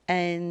be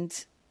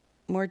and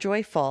more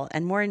joyful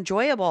and more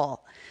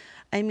enjoyable.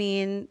 I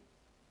mean,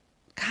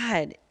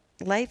 God,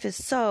 life is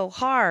so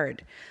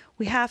hard.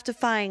 We have to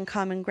find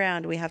common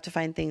ground. We have to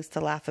find things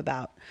to laugh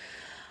about.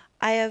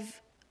 I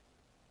have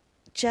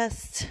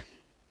just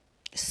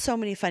so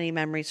many funny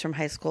memories from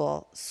high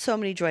school, so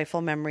many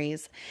joyful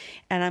memories.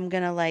 And I'm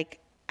going to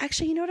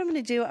actually, you know what I'm going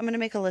to do? I'm going to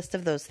make a list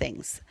of those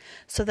things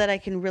so that I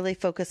can really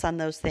focus on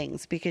those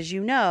things, because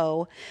you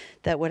know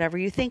that whatever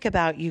you think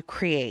about, you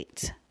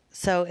create.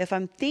 So if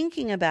I'm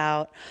thinking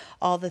about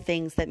all the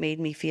things that made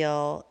me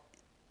feel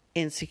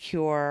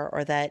insecure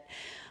or that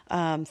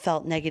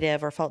felt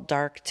negative or felt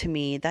dark to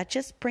me, that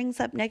just brings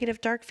up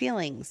negative, dark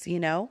feelings,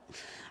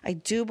 I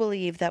do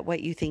believe that what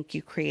you think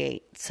you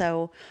create.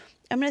 So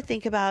I'm going to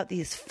think about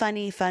these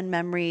fun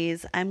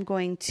memories. I'm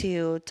going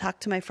to talk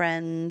to my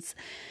friends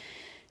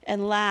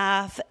and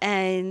laugh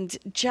and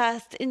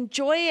just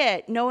enjoy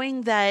it,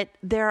 knowing that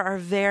there are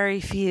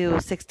very few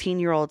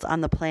 16-year-olds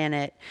on the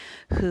planet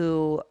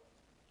who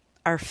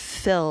are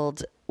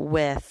filled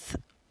with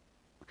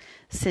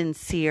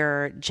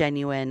sincere,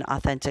 genuine,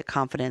 authentic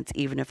confidence,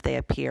 even if they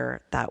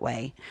appear that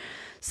way.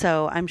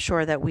 So I'm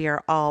sure that we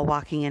are all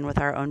walking in with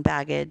our own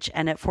baggage.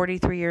 And at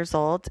 43 years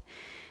old,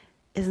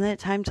 isn't it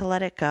time to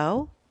let it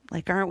go?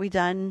 Aren't we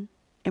done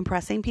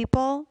impressing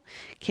people?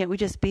 Can't we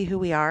just be who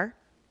we are?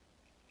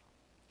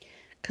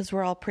 Because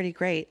we're all pretty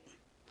great.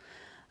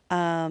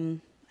 I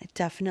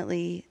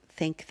definitely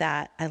think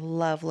that. I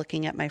love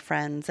looking at my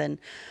friends and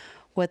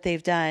what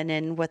they've done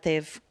and what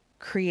they've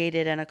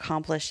created and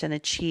accomplished and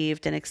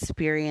achieved and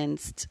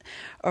experienced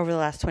over the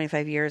last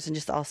 25 years, and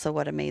just also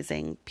what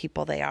amazing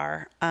people they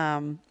are.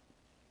 And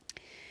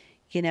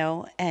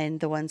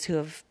the ones who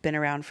have been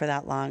around for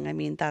that long. I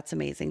mean, that's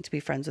amazing to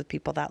be friends with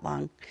people that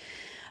long.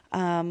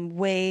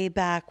 Way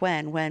back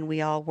when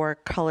we all wore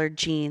colored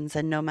jeans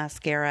and no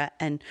mascara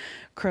and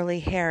curly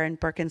hair and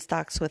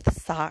Birkenstocks with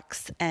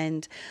socks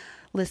and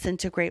listened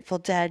to Grateful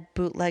Dead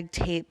bootleg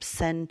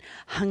tapes and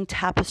hung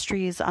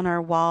tapestries on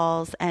our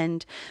walls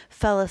and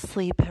fell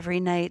asleep every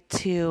night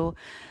to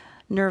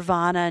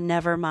Nirvana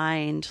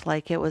Nevermind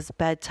like it was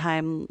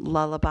bedtime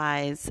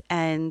lullabies,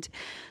 and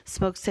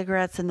smoked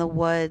cigarettes in the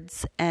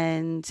woods,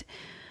 and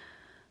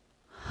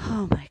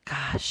oh my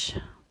gosh,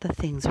 the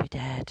things we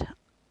did.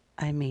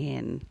 I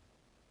mean,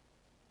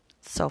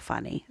 so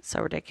funny,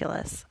 so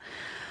ridiculous.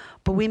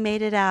 But we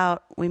made it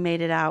out. We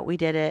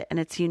did it. And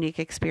it's a unique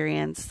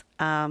experience.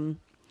 And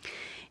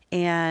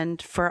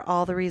for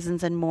all the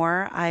reasons and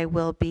more, I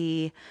will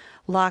be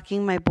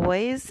locking my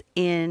boys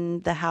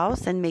in the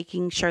house and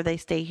making sure they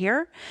stay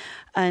here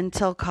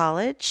until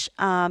college.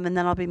 And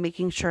then I'll be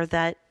making sure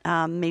that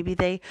maybe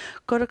they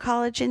go to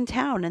college in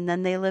town, and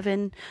then they live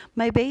in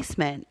my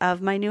basement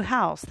of my new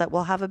house that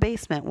will have a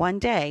basement one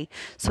day,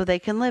 so they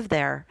can live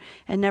there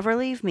and never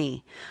leave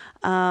me.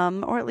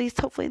 Or at least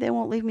hopefully they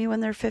won't leave me when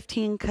they're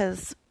 15,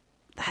 because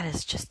that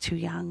is just too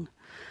young.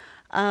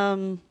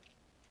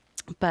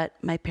 But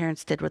my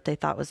parents did what they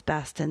thought was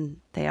best, and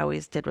they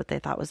always did what they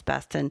thought was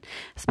best. And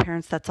as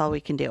parents, that's all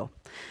we can do.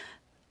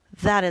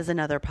 That is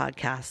another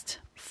podcast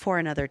for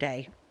another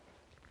day.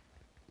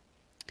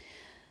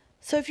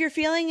 So if you're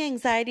feeling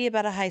anxiety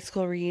about a high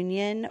school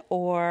reunion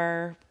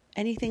or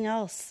anything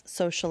else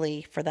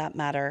socially for that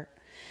matter,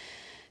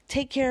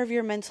 take care of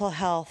your mental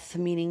health,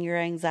 meaning your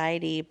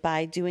anxiety,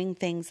 by doing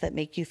things that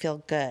make you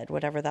feel good,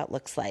 whatever that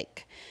looks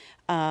like.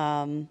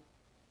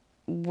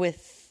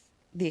 With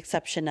the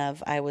exception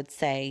of, I would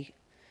say,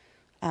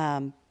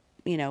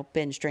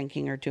 binge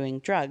drinking or doing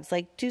drugs.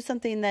 Do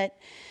something that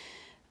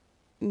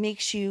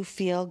makes you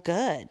feel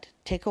good.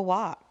 Take a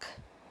walk,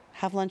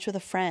 have lunch with a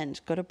friend,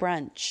 go to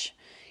brunch,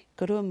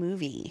 go to a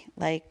movie,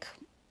 like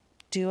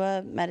do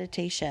a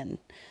meditation,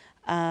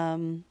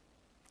 do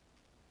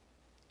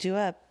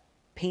a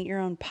paint your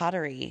own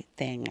pottery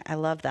thing. I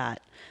love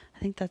that. I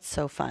think that's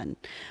so fun.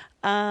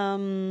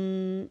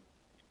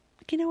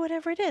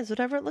 Whatever it is,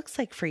 whatever it looks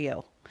like for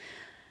you.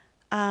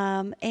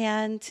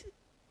 And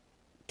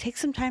take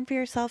some time for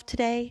yourself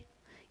today,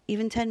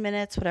 even 10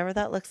 minutes, whatever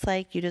that looks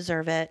like. You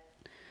deserve it.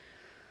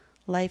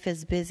 Life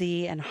is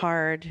busy and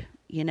hard.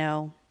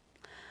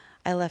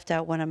 I left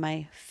out one of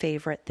my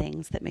favorite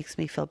things that makes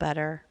me feel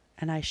better.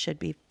 And I should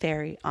be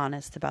very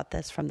honest about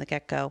this from the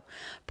get-go.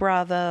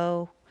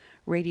 Bravo,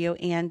 Radio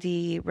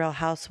Andy, Real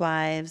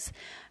Housewives.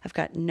 I've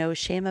got no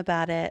shame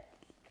about it.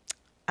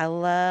 I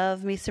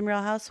love me some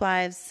Real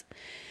Housewives.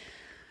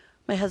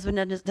 My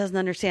husband doesn't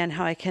understand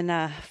how I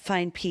can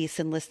find peace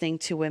in listening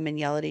to women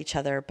yell at each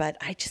other, but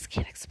I just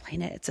can't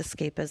explain it. It's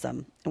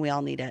escapism, and we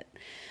all need it.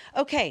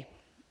 Okay,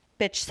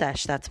 Bitch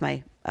Sesh. That's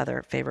my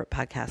other favorite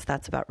podcast.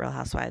 That's about Real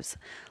Housewives.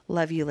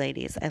 Love you,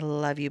 ladies. I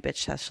love you, Bitch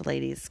Sesh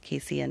ladies,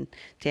 Casey and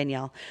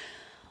Danielle.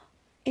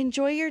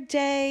 Enjoy your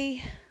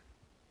day,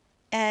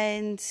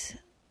 and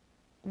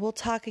we'll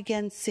talk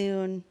again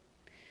soon,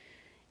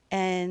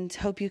 and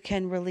hope you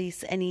can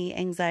release any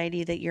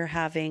anxiety that you're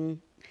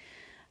having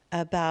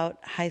about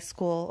high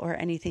school or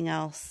anything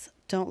else.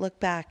 Don't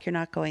look back. You're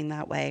not going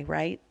that way,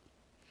 right?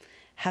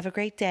 Have a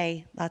great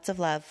day. Lots of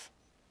love.